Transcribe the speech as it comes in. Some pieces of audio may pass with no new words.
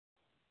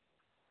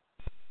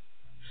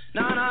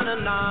Na na na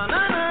na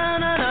na na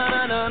na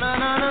na na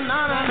na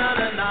na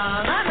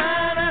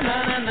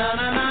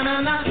na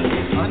na.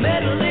 I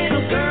met a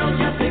little girl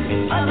just the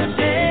other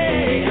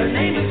day. Her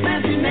name is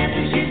Nancy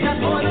Nancy. She's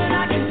got more than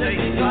I can say.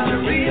 Got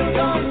a real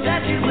gold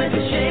statue with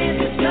a shade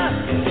of stuff.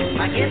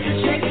 I guess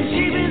it's shaking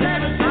she was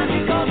every time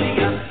she called me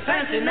up.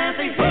 Fancy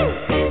Nancy, woo!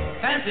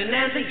 Fancy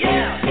Nancy,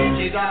 yeah,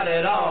 she got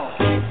it all.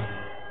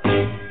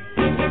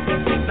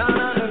 Na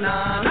na na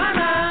na na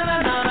na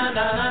na na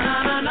na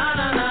na na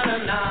na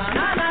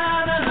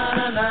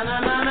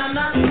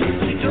na.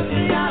 She took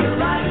me out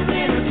riding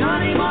in a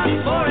Johnny Mark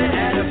for it.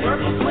 Had a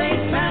purple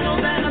suede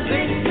panels and a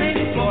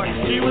pink floor.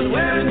 She was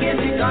wearing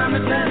skimpy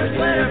garments and her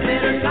sweater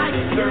fit her tight.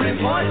 Her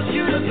imported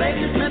shoes of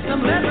laces met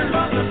some leather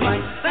across the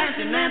fight.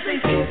 Fancy Nancy,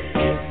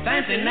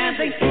 Fancy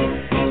Nancy,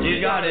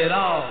 she's got it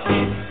all.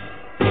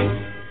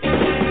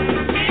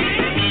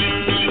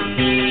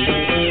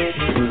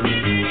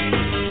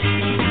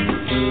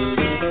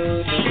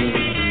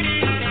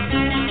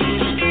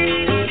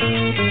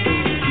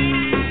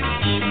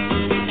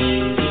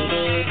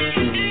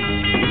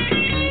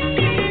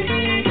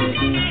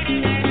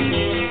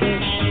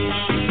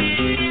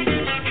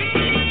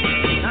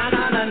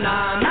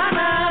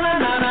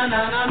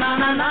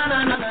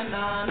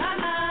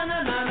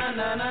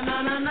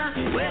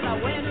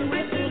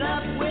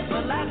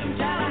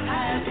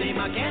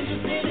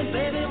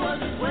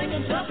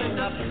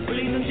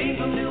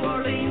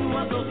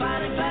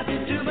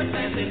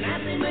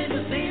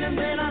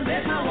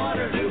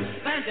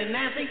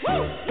 Nancy,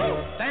 woo, woo,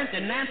 Fancy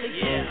Nancy,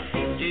 yeah,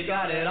 she's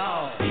got it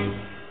all.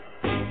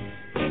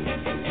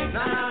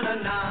 Na na na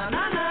na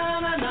na na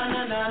na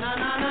na na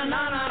na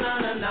na na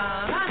na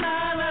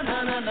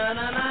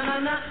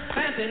na.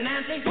 Fancy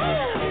Nancy, woo,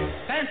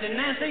 Fancy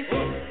Nancy,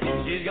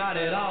 she's got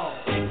it all.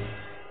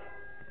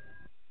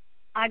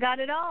 I got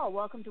it all.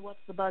 Welcome to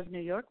What's the Buzz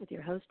New York with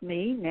your host,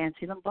 me,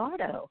 Nancy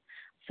Lombardo.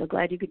 So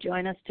glad you could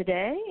join us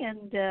today,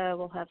 and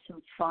we'll have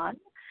some fun.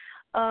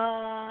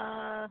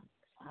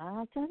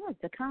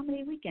 It's a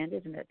comedy weekend,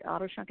 isn't it?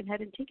 Otto Shrunken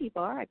Head and Tiki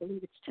Bar. I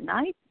believe it's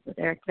tonight with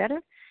Eric Vedder,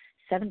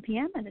 7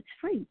 p.m., and it's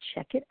free.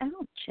 Check it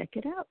out. Check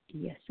it out.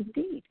 Yes,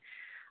 indeed.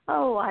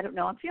 Oh, I don't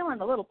know. I'm feeling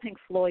a little Pink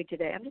Floyd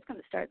today. I'm just going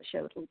to start the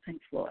show with a little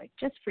Pink Floyd,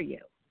 just for you,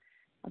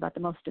 about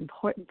the most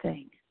important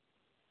thing,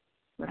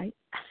 right?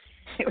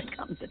 Here it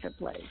comes if it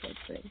plays. Let's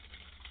see.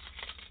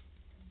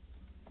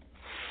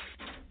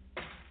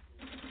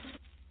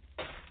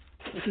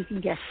 If you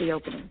can guess the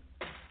opening.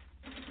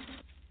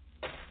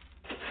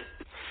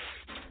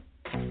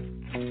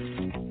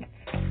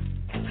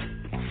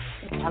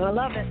 Gotta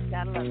love it.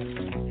 Gotta love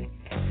it.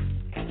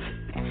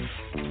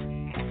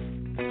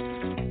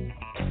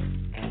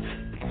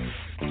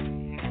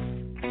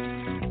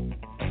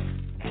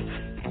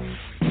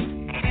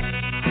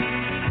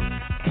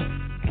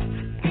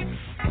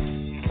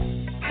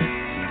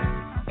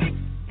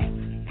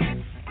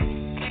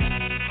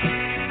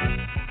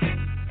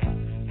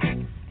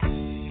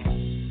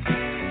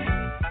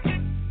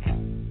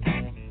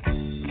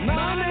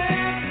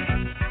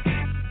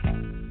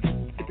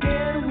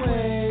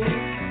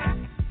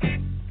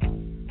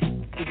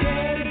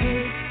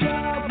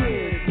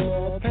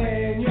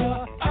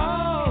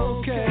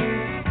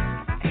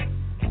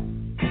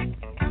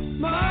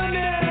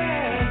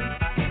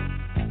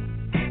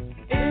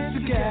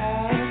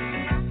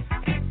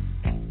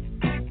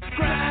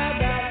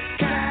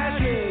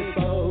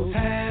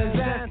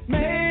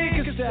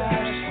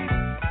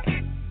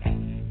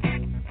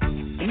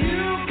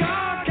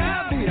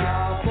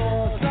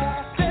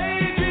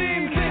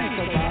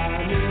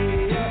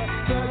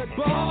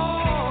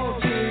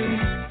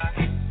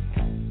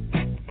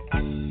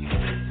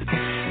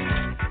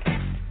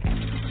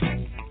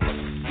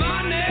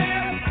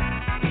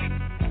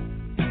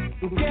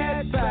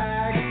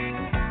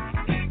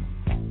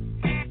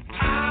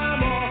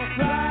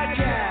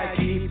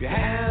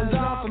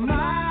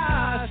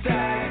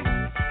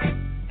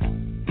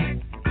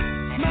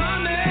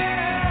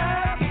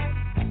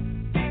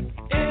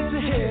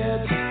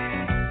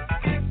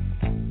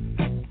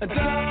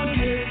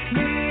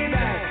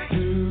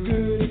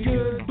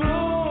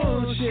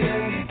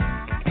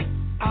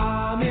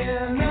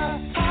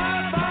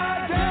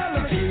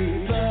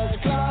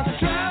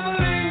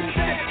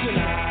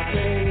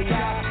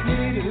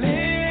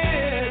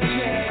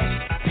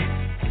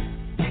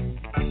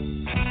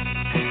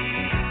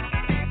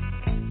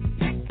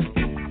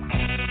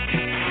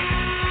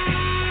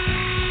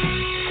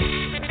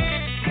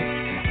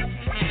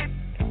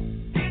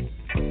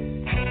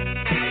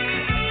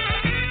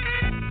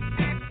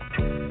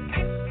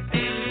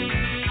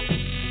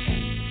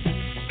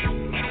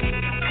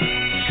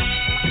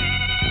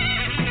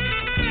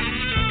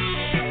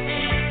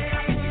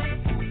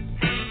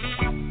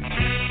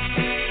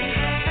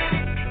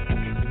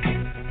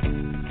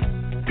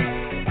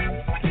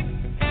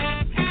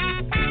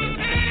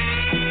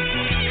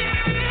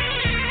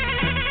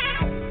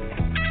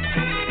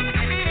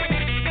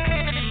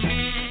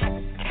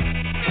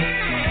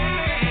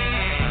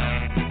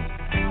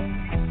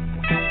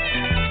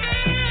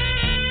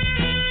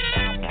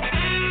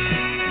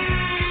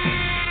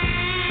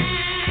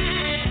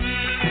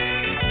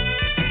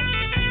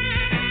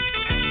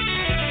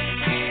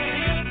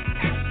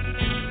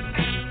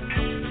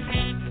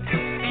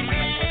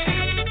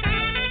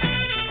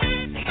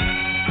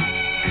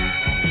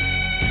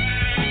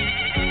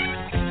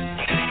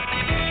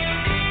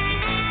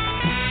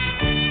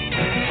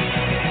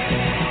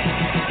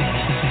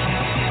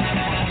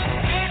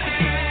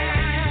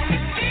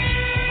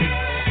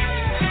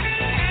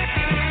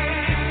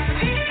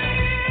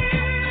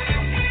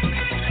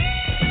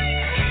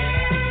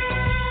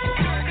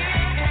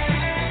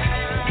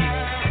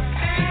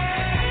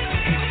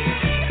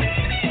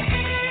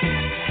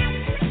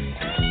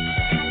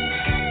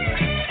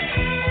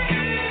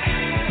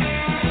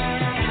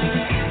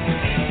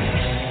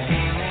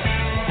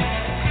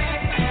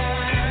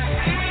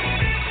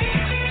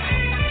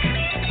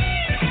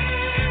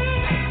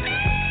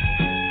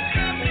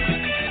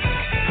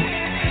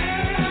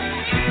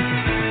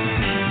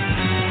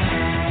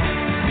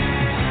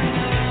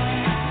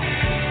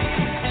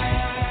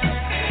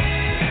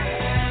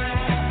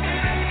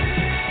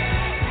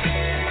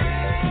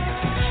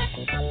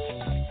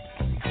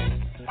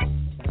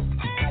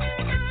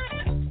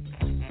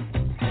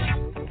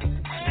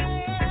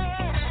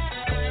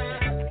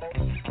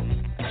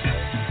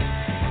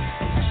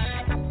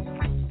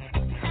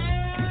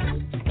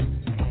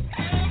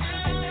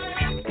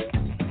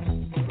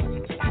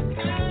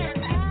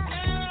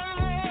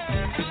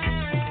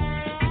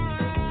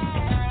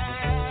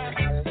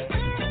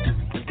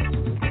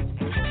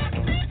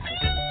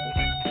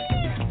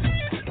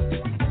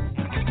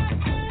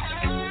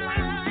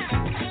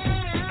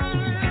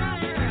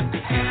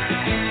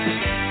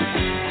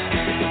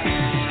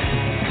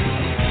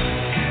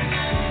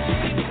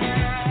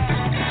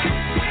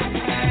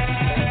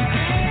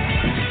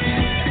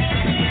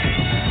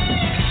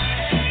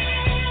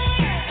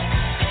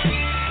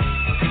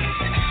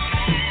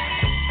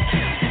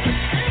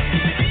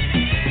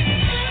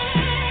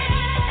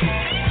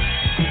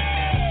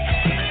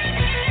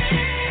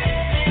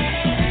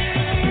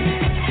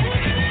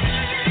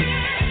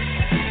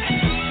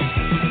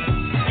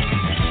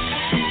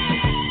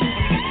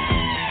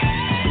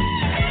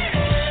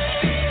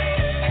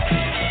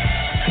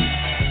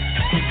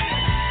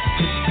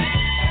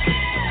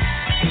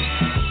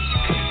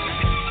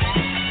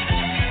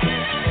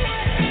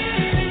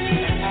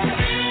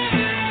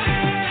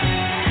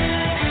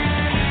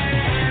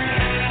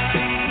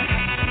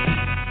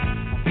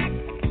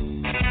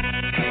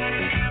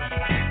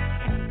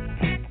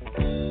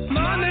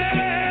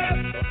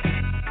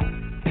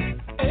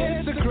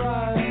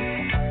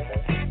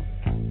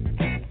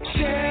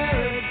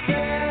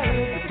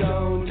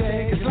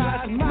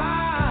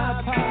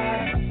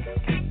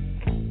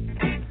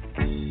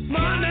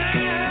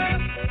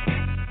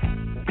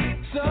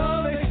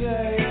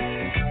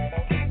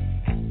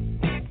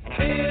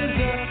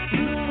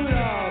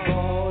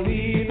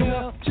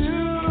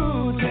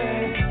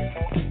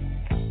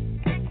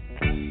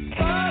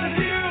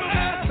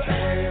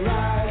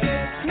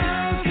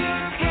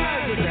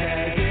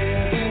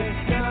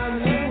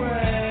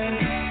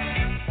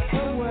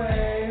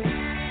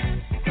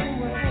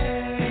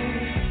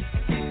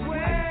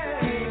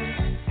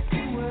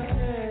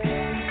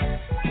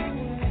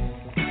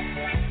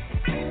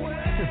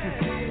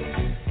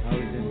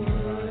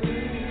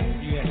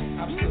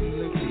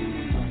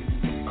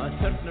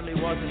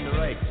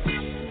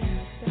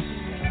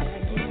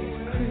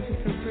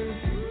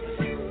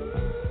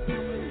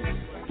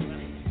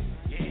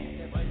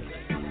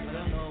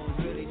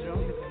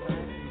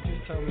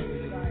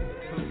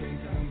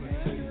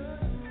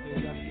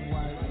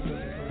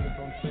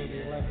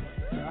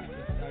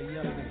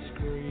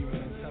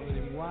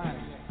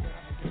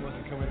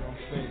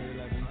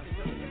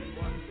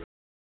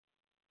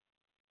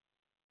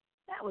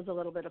 that was a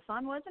little bit of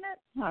fun, wasn't it?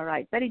 All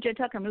right. Betty Jo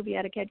Tucker, Movie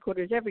Attic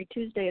Headquarters, every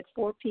Tuesday at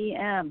 4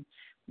 p.m.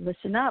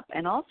 Listen up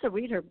and also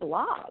read her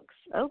blogs.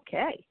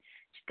 Okay.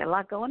 She's got a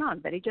lot going on.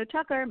 Betty Jo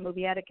Tucker,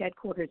 Movie Attic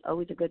Headquarters,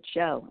 always a good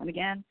show. And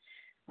again,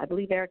 I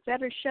believe Eric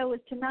Vedder's show is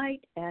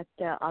tonight at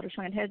Otto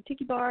Schlangenhead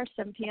Tiki Bar,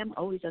 7 p.m.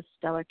 Always a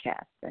stellar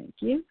cast. Thank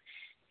you.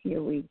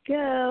 Here we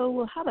go.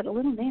 Well, how about a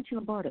little Nancy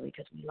Lombardo,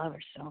 because we love her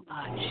so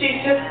much.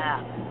 She's just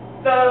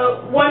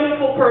the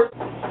wonderful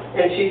person,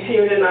 and she's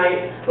here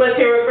tonight. Let's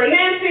hear it for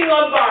Nancy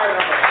Lombardo.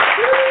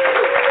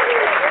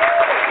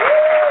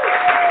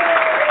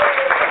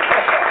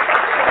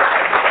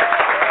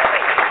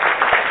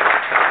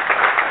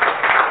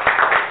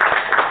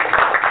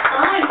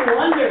 I'm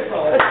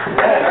wonderful.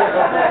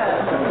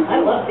 I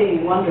love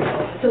being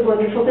wonderful. It's a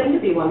wonderful thing to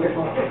be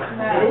wonderful. It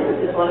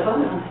is. It's a lot of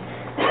fun.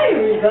 Hey,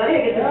 everybody.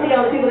 I get to see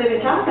all the people they've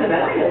been talking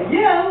about. I go,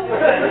 yeah.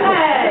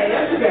 Hey,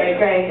 that's great,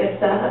 great. Good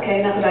stuff.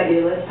 Okay, enough about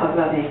you. Let's talk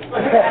about me.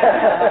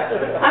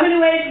 I'm a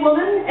new-age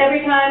woman.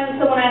 Every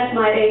time someone asks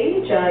my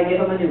age, I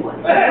give them a new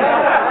one. I'm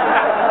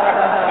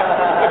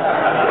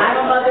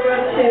a mother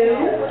of two.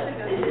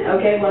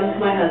 Okay, one's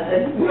my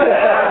husband.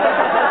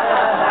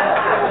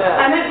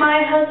 I met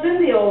my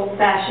husband the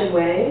old-fashioned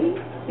way.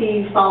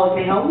 He followed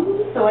me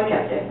home, so I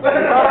kept him.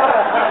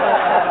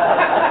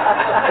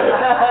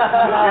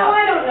 Now,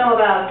 I don't know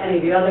about any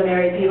of you other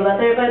married people out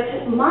there,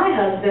 but my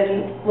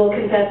husband will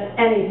confess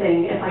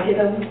anything if I give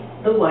him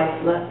the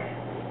wife look.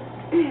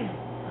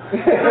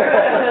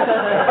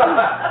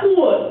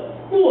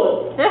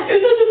 What?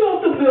 Is this about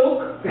the milk?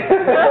 There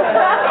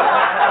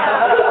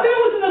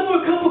was enough for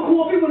a cup of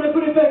coffee when I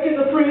put it back in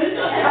the fridge.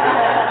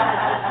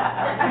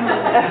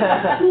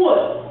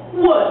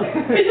 What?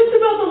 Is this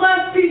about the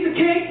last piece of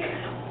cake?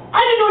 I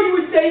didn't know you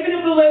were saving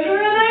it for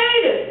later, and I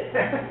ate it.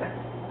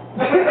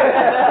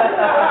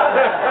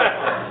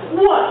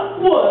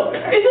 What?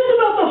 Is this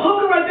about the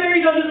hooker I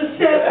buried under the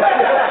steps?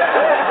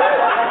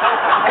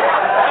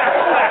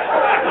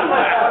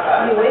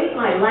 You ate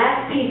my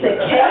last piece of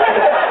cake?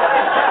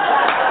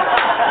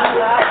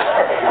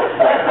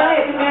 That's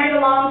right, I've been married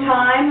a long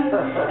time,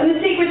 and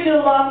the secret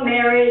to a long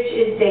marriage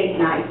is date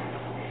night.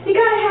 You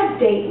gotta have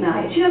date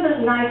nights. You know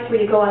those nights where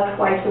you go out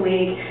twice a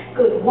week?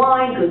 Good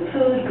wine, good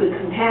food, good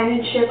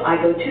companionship. I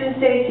go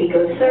Tuesdays, he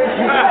goes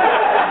Thursdays.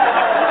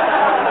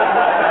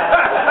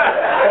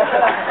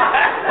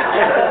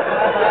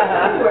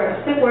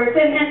 It works.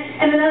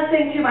 And another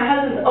thing too, my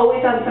husband's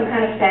always on some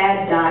kind of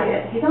fad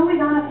diet. He's always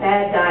on a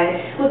fad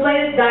diet. His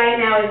latest diet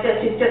now is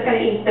he's just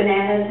gonna eat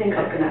bananas and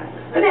coconuts.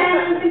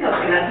 Bananas and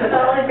coconuts. That's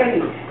all he's gonna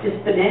eat.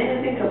 Just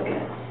bananas and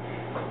coconuts.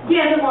 He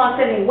hasn't lost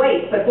any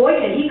weight, but boy,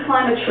 can he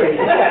climb a tree.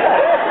 Oh,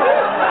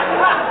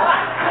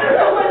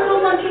 my little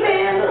monkey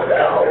man, let's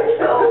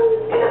go,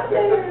 get up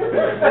there.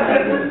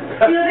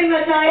 The other thing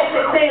about diets,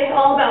 they say it's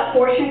all about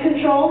portion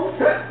control.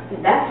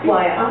 That's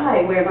why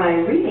I wear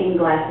my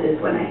reading glasses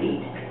when I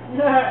eat.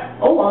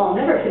 Oh, I'll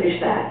never finish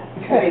that.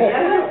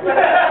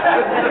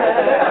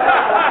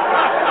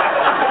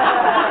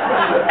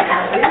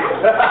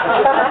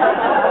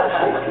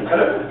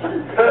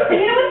 And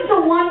you know what's the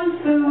one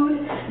food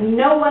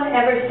no one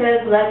ever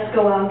says, let's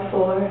go out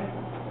for?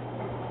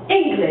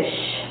 English.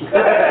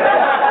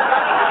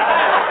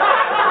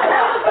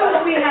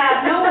 We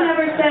have. No one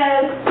ever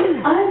says,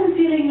 I'm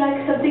feeling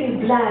like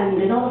something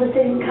bland and all the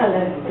same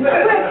color.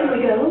 Where can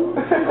we go?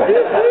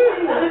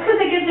 Because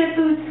they give their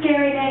food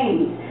scary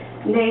names.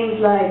 Names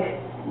like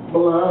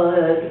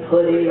blood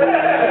pudding,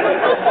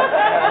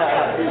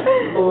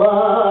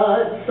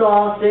 blood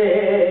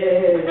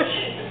sausage,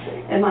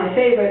 and my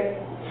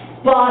favorite,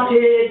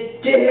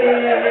 spotted dick.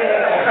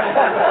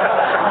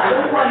 I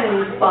don't want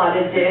any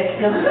spotted dick.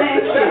 No,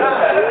 thank you.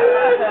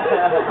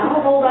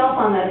 I'll hold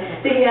off on that.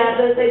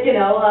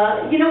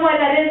 You know why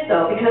that is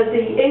though? Because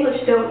the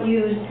English don't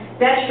use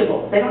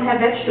vegetables. They don't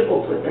have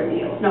vegetables with their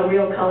meals. No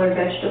real colored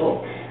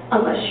vegetables,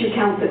 unless you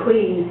count the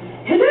Queen.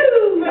 Hello.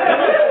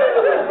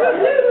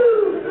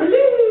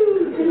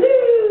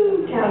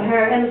 Count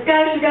her. And the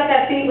Scottish have got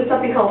that feed with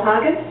something called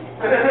haggis.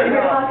 You heard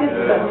of haggis?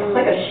 It's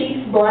like a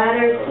sheep's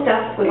bladder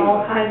stuffed with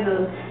all kinds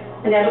of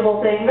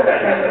inedible things.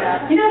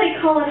 You know they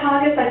call it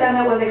haggis? I found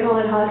out why they call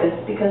it haggis,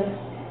 because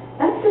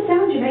that's the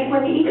sound you make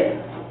when you eat it.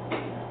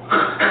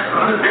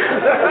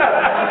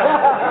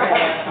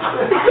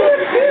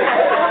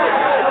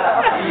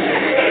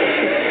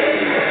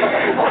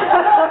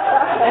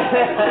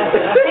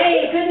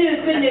 Hey, good news.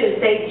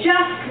 They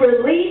just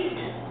released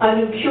a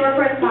new cure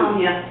for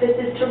insomnia. This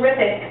is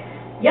terrific.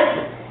 Yep,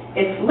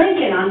 it's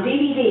Lincoln on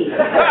DVD.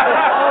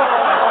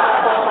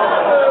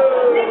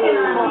 Lincoln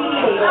on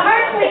DVD.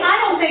 Personally, I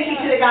don't think he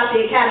should have got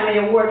the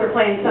Academy Award for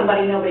playing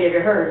somebody nobody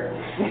ever heard.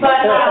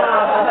 But,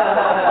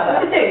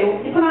 what to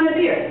do? You put on a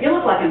beard. You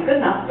look like him.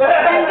 Good enough.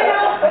 And,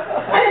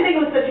 I didn't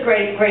think it was such a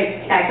great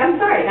act. I'm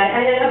sorry.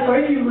 I'm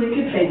sorry for you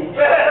Lincoln fans.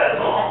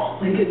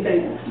 Lincoln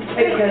fans.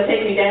 You're going to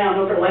take me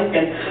down over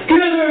Lincoln. Get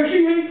her,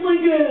 she hates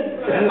Lincoln.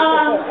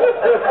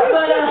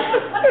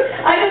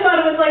 I just thought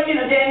it was like,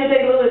 Daniel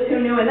Day-Lewis, who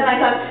knew? And then I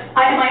thought,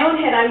 in my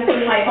own head, I was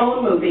doing my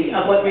own movie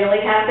of what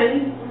really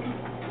happened.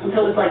 And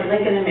so it was like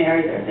Lincoln and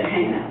Mary, they're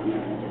hanging out.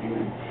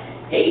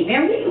 Hey,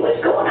 Mary, what's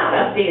going on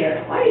up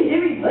there? Why is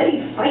everybody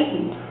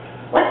fighting?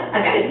 What?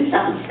 I gotta do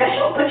something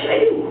special? What should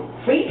I do?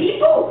 Free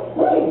people?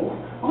 Ooh,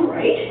 all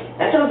right.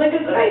 That sounds like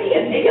a good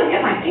idea. Maybe I'll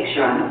get my picture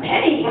on a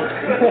penny.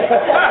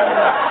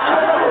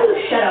 Oh,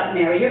 shut up,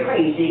 Mary. You're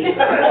crazy.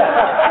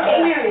 Hey,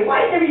 Mary,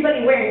 why is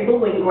everybody wearing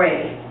blue and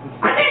gray?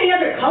 Aren't there any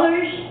other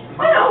colors?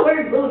 Why not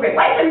wearing blue and gray?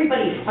 Why is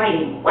everybody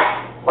fighting? What?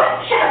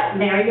 Shut up,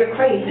 Mary. You're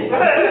crazy.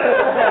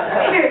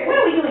 Hey, Mary,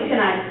 what are we doing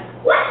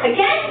tonight? What?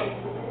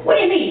 Again? What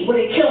do you mean? Would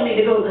it kill me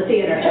to go to the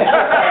theater?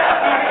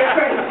 Mary, you're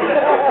crazy.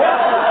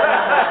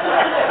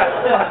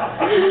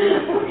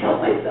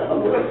 Help myself, I'm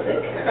a little sick.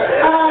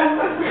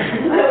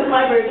 That was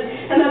my version.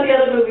 And then the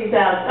other movie's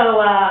out. Oh,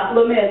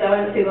 Les Mis. I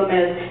went to see Les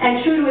Mis.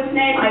 And true to its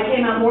name, I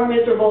came out more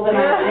miserable than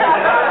I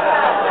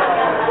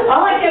was.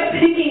 All I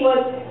kept thinking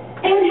was,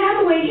 Anne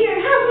Hathaway, here,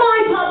 have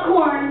my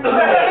popcorn.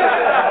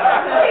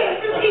 Please,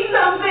 just eat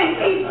something.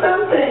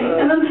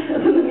 And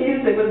then the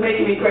music was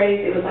making me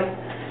crazy. It was like,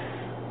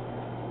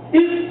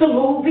 if the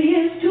movie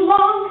is too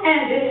long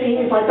and it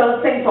seems like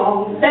the same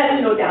song, then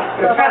no doubt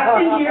you're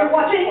trapped in here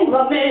watching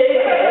Les Mis.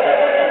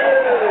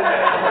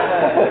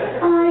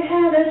 I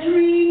had a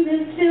dream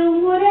this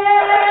film would end,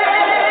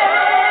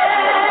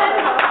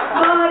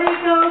 but it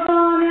goes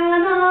on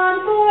and on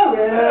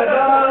forever.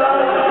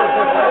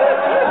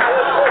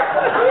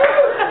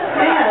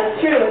 Yeah,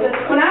 it's true.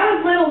 When I was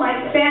little, my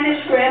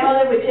Spanish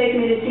grandmother would take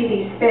me to see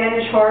these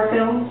Spanish horror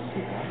films,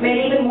 made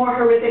even more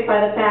horrific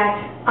by the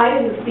fact I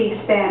didn't speak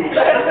Spanish.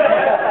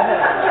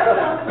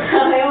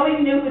 I always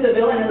knew who the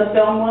villain in the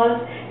film was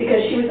because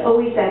she was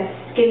always that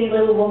skinny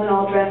little woman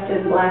all dressed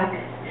in black,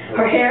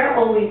 her hair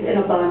always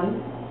in a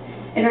bun.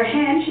 In her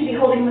hand, she'd be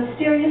holding a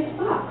mysterious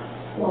box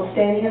while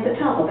standing at the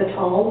top of a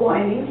tall,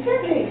 winding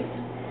staircase.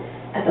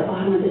 At the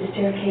bottom of the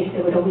staircase,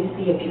 there would always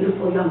be a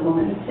beautiful young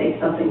woman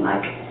say something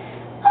like,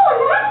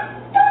 "Hola,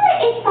 ¿dónde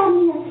está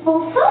mi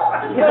esposo?"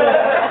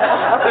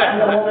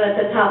 And the woman at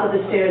the top of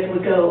the stairs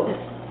would go,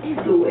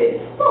 "Tu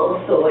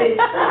esposo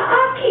está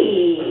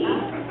aquí."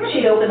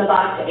 She'd open the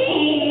box.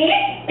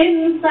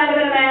 Inside of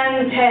it, a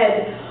man's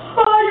head.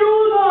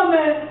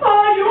 "Ayúdame!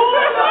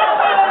 Ayúdame!"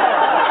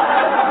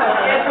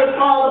 It would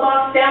fall the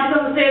box down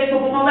from the stairs,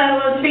 boom, boom, boom, and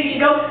on his feet,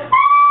 she'd go, "Ah!"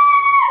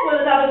 With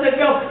the top of the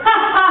stairs, go, "Ha,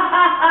 ha,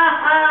 ha, ha,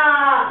 ha!"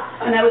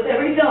 And that was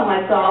every film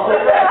I saw.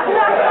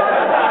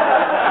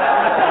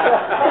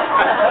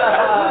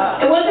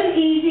 It wasn't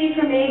easy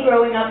for me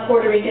growing up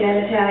Puerto Rican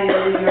and Italian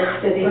in New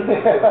York City.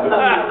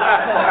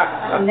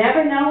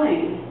 Never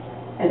knowing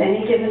at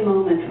any given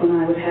moment when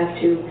I would have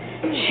to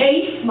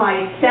chase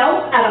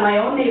myself out of my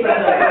own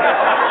neighborhood.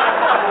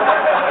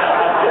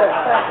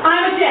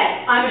 I'm a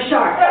jet. I'm a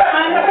shark.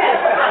 I'm a pet.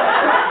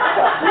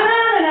 Na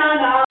na na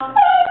na.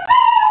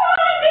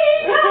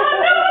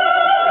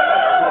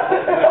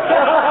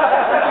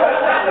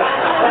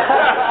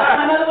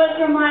 My mother was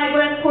from my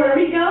West Puerto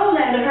Rico,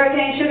 land of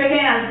hurricane, sugar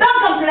cane.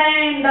 Don't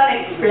complain, don't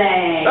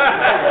explain.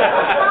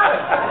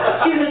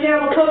 She was a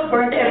terrible cook,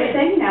 burnt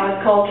everything. Now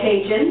it's called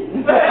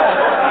Cajun.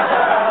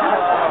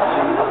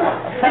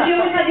 And she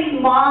always had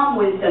these mom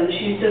wisdoms.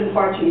 She used to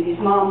impart to me these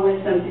mom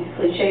wisdoms, these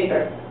cliches,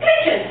 or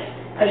glitches,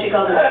 as she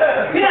called them.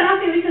 You don't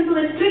have to listen to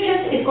this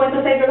glitches. It's going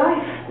to save your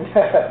life.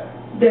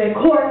 The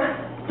cork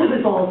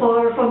doesn't fall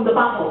far from the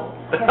bottle.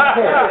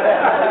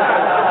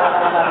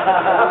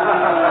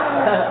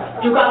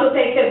 You got to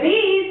take the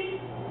bees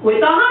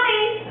with the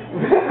honey.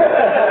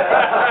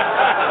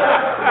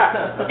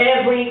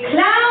 Every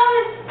clown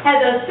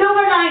has a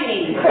silver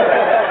lining.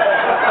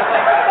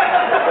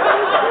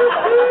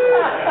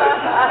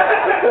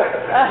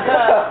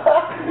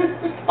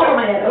 Over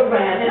my head, over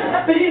my head.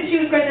 But she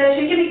was great.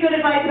 She gave me good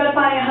advice about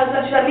finding a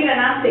husband. She said, "Mira,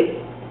 Nancy,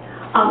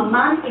 a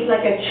man is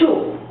like a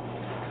shoe.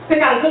 Pick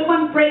out a good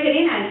one, break it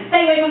in, and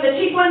stay away from the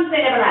cheap ones.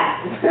 They never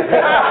last."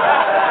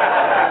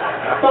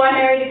 So I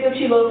married a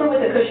Gucci loafer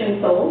with a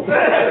cushioned sole.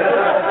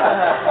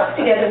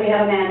 Together we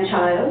have a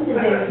man-child. His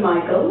name is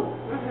Michael.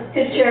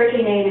 His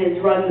Cherokee name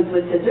is Runs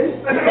with Scissors.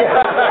 I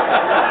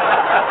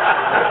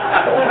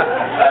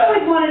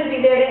always wanted to be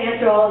there to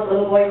answer all his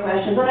little boy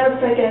questions. I'll never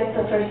forget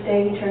the first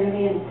day he turned to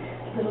me and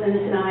his little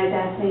innocent eyes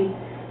asked me,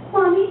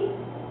 "Mommy,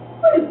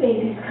 where do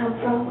babies come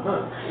from?"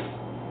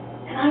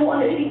 And I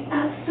wanted to be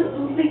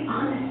absolutely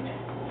honest.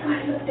 So I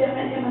looked down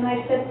at him and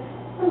I said,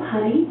 "Well,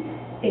 honey,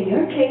 in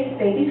your case,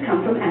 babies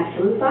come from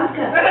Absolute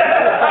Vodka."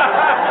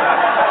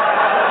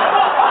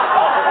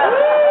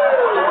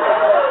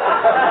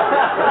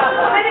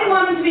 I didn't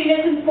want him to be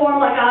misinformed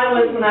like I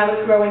was when I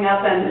was growing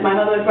up, and my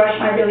mother would brush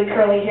my really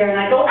curly hair and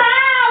I'd go, "Ow,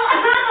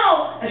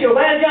 ow!" And she'd go,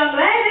 "Well, young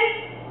lady,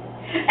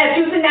 if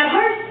you think that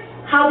hurts,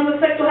 how do you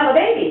expect to have a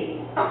baby?"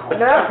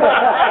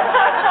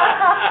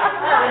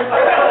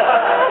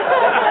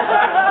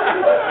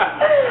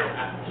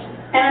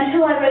 And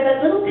until I read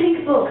that little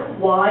pink book,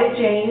 Why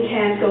Jane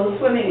Can't Go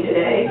Swimming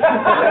Today, I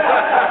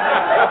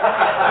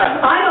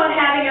thought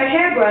having your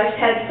hair brushed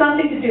had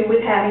something to do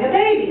with having a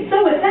baby.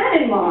 So with that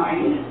in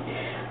mind,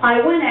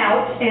 I went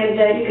out, and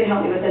you can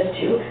help me with this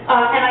too,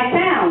 and I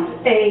found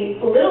a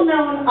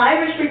little-known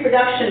Irish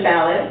reproduction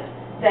ballad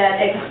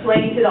that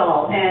explains it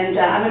all. And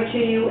I'm going to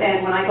cue you,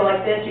 and when I go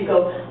like this, you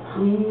go,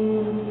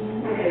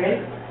 Okay,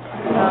 ready?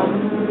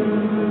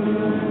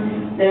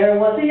 There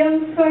was a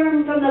young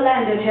sperm from the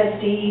land of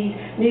Testes,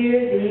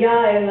 near the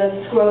Isle of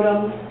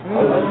Scrotum,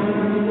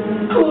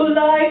 who,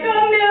 like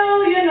a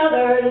million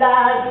other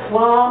lads,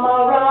 swam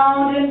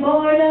around in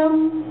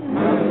boredom,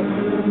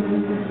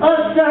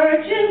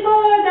 searching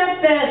for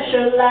that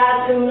special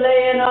lad who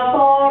lay in a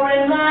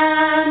foreign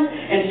land,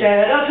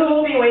 instead of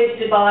to be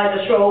wasted by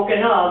the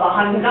stroking of a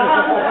hand.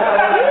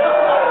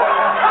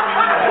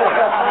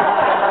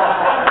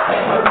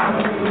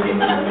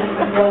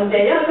 One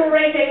day a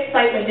great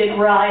excitement did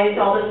rise,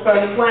 all the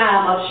sperm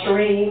swam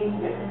upstream.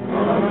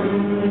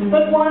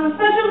 But one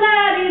special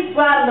lad, he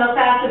swam the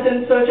fastest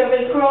in search of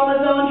his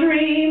chromosome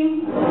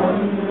dream.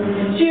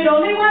 She had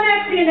only one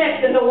X and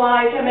X and a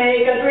Y to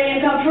make a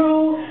dream come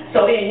true.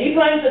 So in he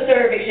plunged the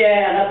cervix,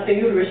 yeah, and up the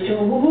uterus too.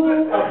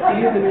 Up the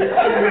uterus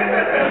too.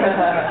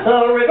 The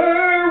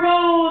river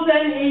rose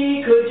and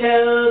he could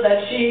tell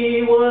that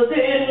she was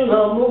in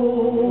the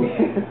mood.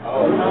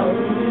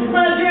 A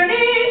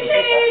journey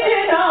she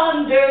did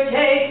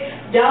undertake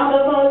down the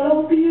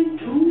fallopian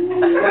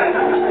tube.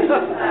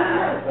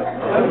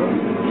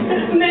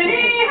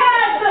 Many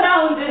had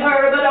surrounded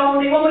her, but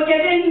only one would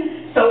get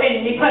in. So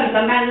in he plunged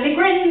a manly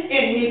grin,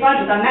 in he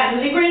plunged a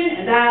manly grin,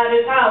 and that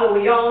is how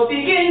we all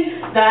begin.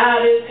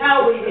 That is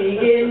how we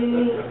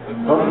begin.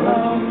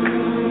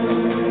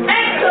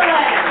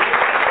 Excellent!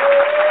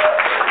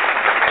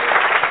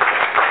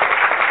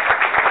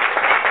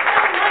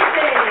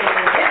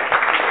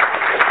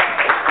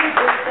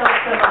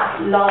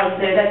 Laws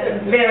there.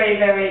 That's very,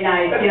 very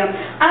nice. You know,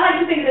 I like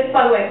to think of this,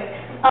 by the way.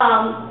 I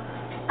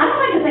don't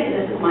like to think of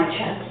this as my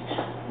chest.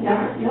 No.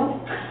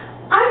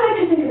 I like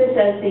to think of this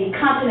as the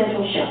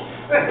continental shelf.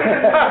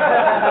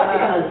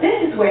 Because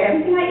this is where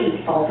everything I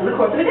eat falls in the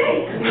course of a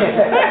day.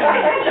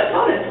 Ketchup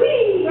on it,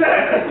 sweet.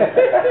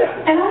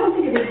 And I don't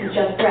think of these as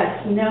just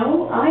breasts.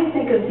 No, I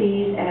think of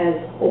these as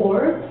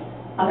orbs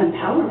of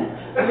empowerment.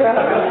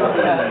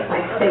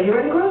 Like, say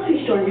you're at a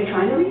grocery store and you're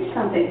trying to reach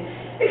something.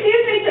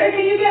 Excuse me, sir,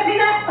 can you get me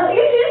that?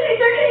 Excuse me,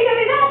 sir, can you get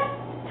me that?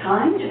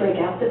 Time to break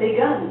out the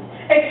big guns.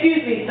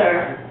 Excuse me,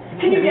 sir,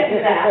 can you get me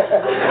that?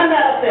 I'm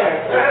that up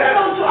there.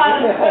 Don't try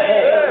to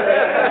say.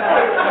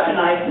 You're such a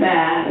nice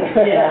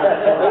man. Yeah.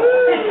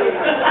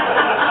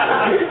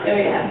 There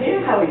we have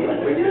here. How are we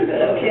doing? We're doing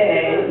good.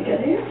 Okay. We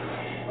good here?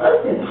 Well,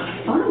 it's been a lot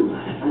of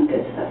fun.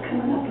 Good stuff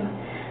coming up.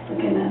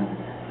 Looking at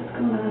what's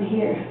going on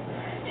here.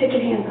 Take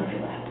your hands off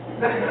your lap.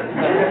 That's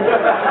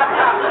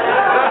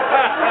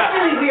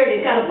really weird.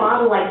 He's got a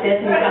bottle like this,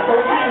 and he's got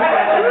both hands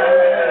wrapped around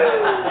it.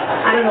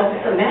 I don't know if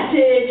it's a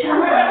message.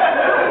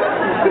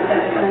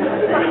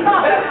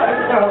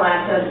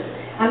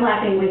 I'm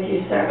laughing with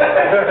you, sir.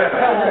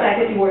 The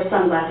fact that you wore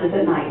sunglasses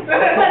at night. But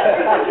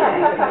it's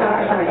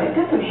okay. Sorry. I've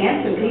got some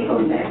handsome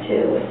people in there,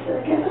 too. I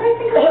think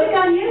I'll pick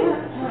on you.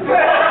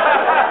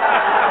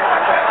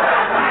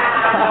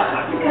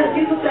 Because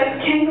you look like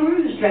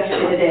kangaroos dressed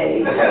for the day.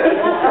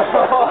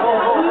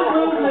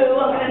 Blue.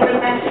 I'm going to do a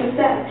matching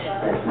set.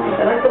 That's nice.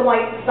 I like the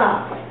white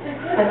socks.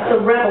 That's the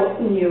rebel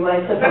in you,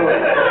 I suppose.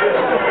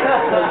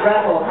 The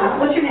rebel, huh?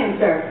 What's your name,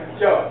 sir?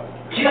 Joe.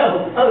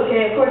 Joe.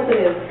 Okay, of course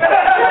it is.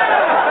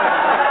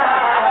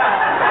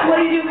 What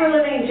do you do for a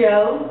living,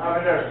 Joe?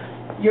 I'm a nurse.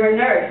 You're a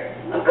nurse.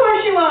 Of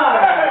course you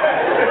are.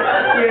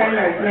 You're a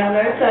nurse. Male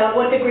nurse.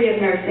 What degree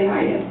of nursing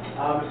are you?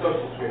 I'm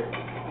associate's degree.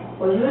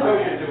 What is it?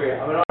 Associate's degree.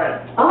 I'm an RN.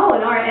 Oh,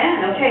 an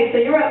RN. Okay, so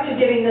you're up to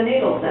giving the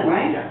needles then,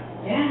 right? Yeah.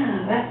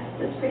 Yeah,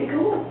 that's pretty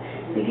cool.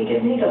 You can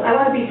give needles. I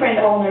want to befriend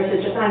all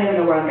nurses, just I never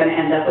know where I'm going to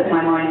end up with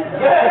my mind.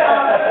 So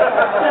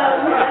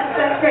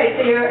that's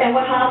great. So and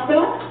what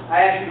hospital?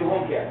 I actually do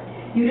home care.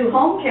 You do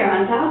home care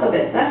on top of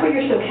it. That's why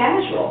you're so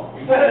casual.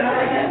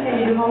 Can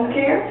you do home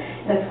care?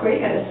 That's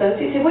great. Got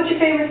associates. What's your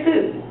favorite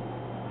food?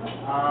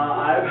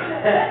 I've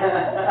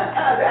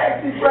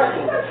actually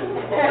pretzels.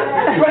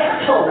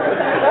 Pretzels.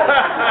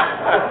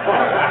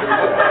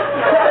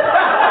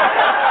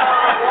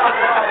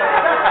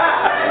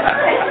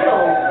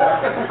 Pretzels.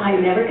 I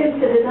never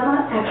considered them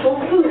an actual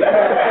food.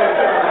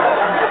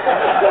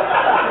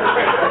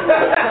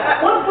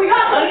 What have we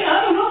got, honey?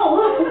 I don't know.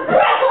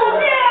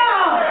 Pretzels,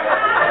 yeah!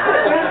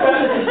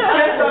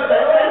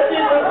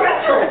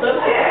 Pretzels,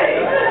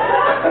 okay.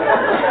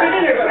 For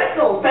dinner,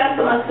 pretzels, pass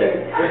the mustard.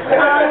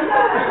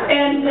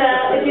 And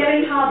do you have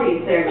any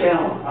hobbies there,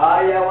 Joe?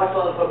 Yeah, I watch a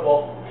lot of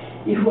football.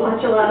 You watch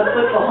a lot of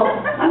football.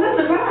 I'm not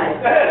surprised.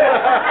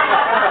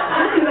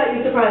 Nothing about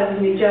you surprises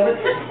me, Joe. But,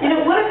 you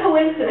know, what a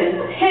coincidence.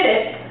 Hit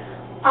it.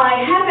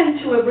 I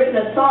happen to have written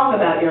a song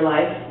about your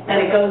life,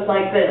 and it goes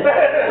like this.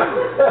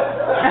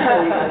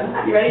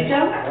 You ready,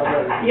 Joe?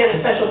 You got a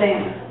special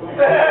dance.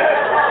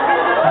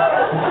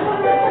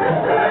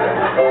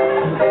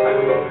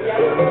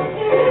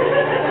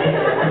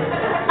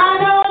 I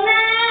know a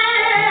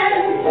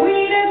man,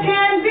 sweet as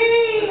can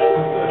be,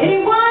 and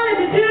he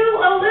wanted to do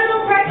a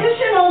little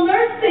practitioner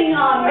nursing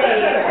on me.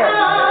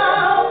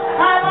 Oh,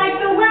 I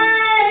like the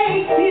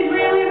way he's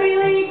really,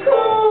 really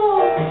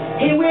cool.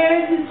 He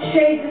wears his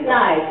shades at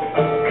night,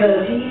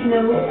 'cause he's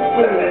no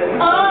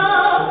food.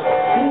 Oh,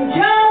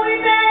 Joey,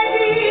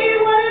 baby,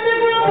 what is a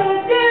girl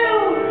gonna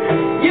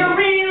do? You're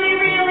really,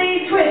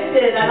 really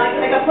twisted. I'd like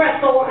to make a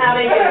pretzel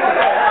out of you.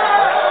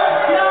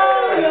 Oh,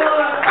 Joe,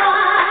 you're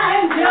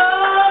fine.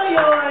 Joe,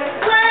 you're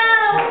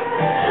swell.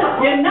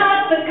 You're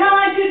not the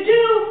kind to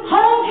do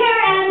home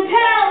care and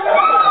tell.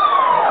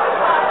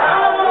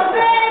 Oh,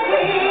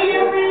 baby,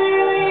 you're really,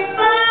 really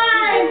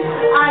fine.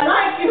 I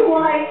like your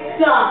white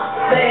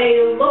socks.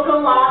 They look a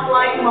lot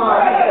like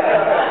mine.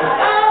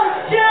 Oh,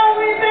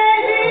 Joey,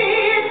 baby,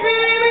 it's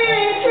really,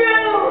 really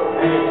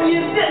true.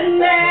 You're sitting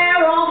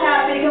there all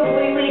happy,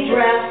 completely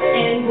dressed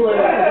in blue.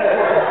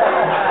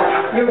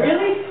 You're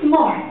really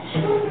smart.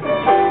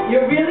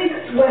 You're really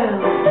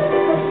swell.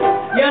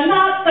 You're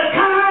not the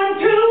kind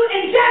to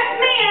inject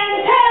me and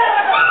tell.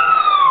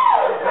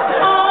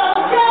 Oh,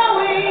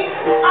 Joey,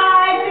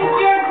 I think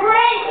you're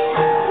great.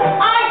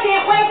 I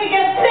can't wait to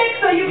get sick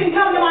so you can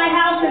come to my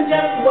house and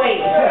just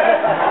wait.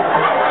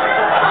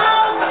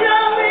 Oh,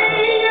 Joey,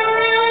 you're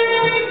really,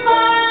 really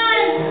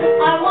fine.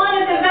 I want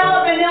to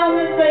develop an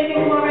illness so you can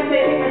come over and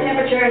say, take my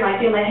temperature and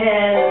feel my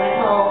head and my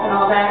pulse and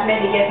all that.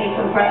 Maybe get me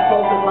some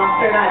pretzels and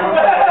mustard. I don't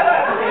know.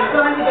 So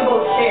I think we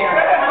both share.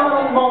 Have a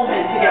little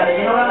moment together.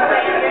 You know what I'm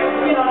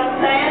saying? You know what I'm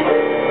saying?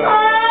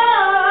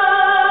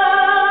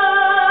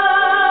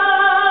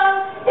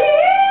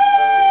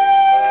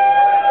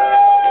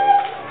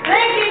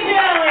 Thank you,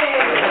 Joey.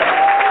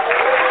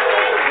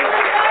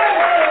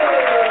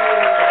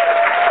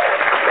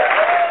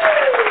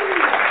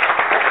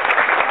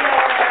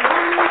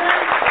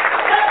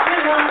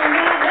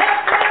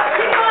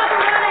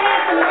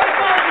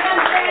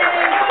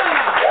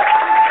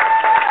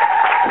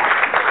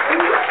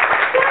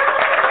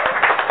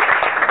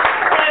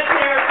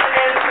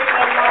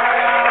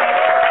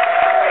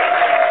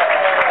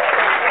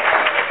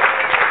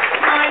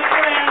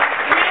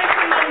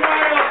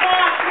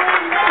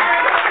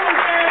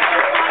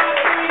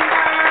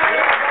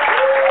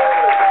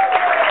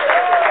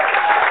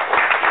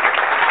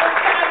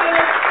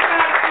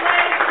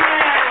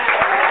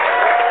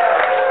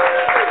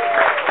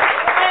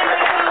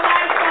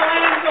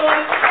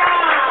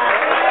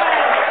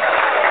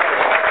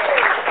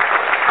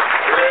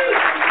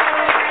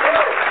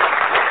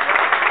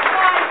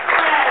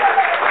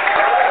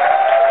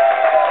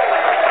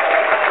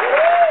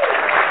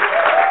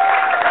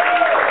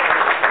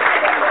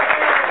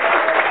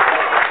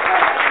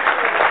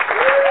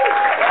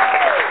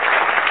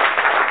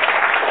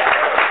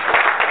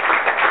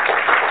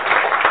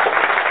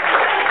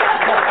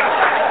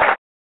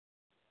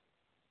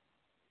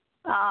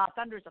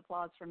 Thunderous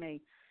applause for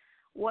me.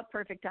 What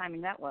perfect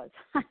timing that was.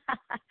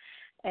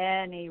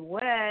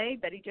 Anyway,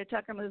 Betty Jo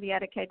Tucker, Movie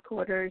Attic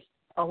Headquarters.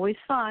 Always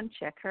fun.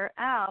 Check her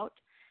out.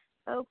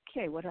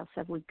 Okay, what else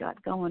have we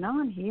got going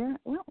on here?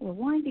 Well, we're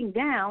winding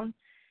down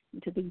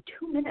into the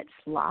 2-minute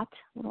slot.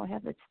 What do I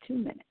have that's 2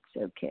 minutes?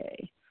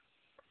 Okay.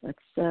 Let's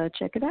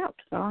check it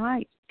out. All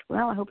right.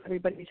 Well, I hope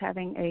everybody's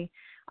having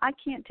I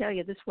can't tell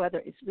you, this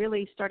weather is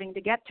really starting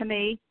to get to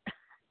me.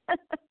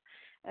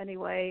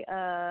 Anyway,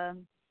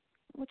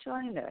 what shall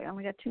I know? I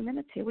only got 2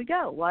 minutes. Here we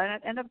go. Why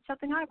not end up with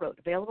something I wrote?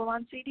 Available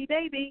on CD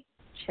Baby.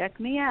 Check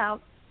me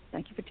out.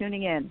 Thank you for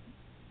tuning in.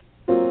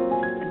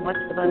 And What's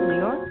the Buzz New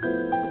York?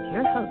 With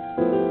your host,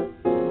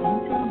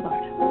 Nancy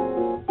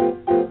Lombardo.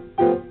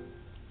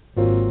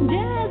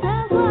 Jazz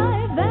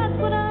housewife, that's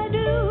what I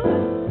do.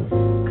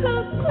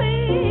 Cook,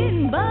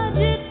 clean,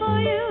 budget for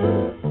you.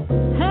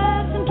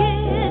 Have some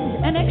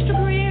kids, an extra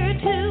career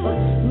too.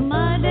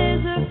 My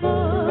days are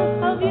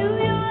full of you,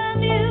 you,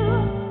 and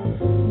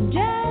you.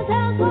 Jazz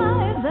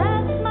housewife,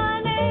 that's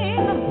my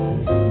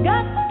name.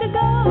 Got to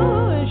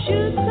go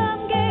shoot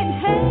some game.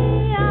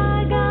 Hey,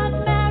 I got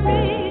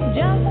married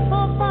just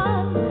for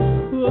fun.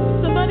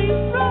 Whoops,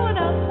 somebody's throwing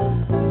up.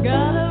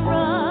 Gotta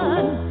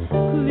run.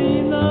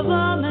 Clean the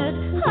vomit.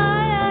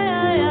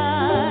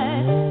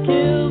 Aye.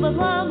 Kill the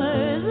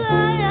plumbers.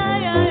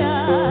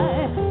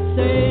 Aye.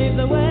 Save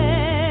the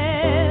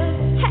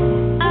whales.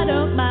 Hey, I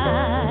don't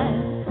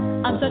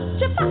mind. I'm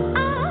such a fine.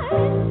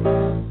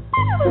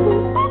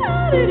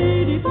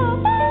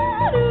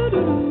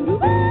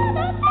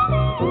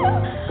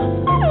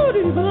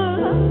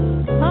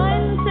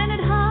 Pine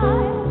scented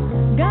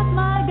high, got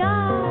my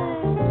guy.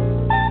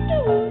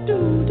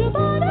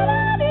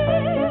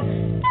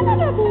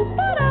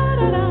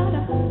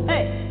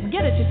 Hey,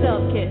 get it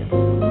yourself, kid.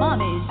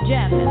 Mommy's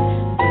jamming.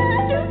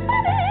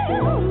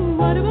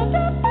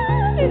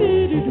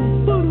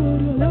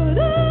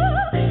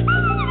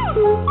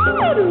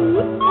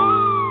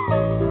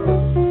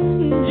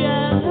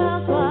 Jazz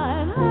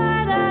housewife,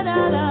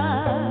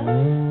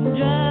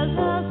 jazz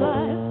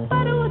housewife,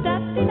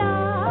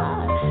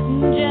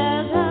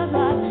 jazz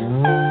housewife,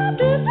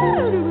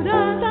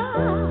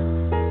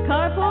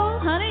 carpool,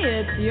 honey,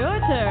 it's your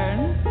turn.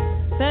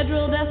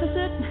 Federal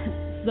deficit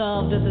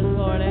solved it this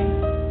morning.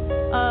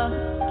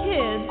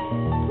 Kids,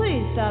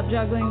 please stop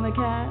juggling the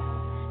cat.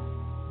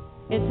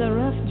 It's a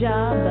rough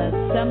job, but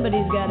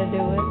somebody's got to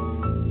do it.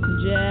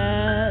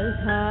 Jazz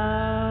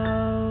housewife.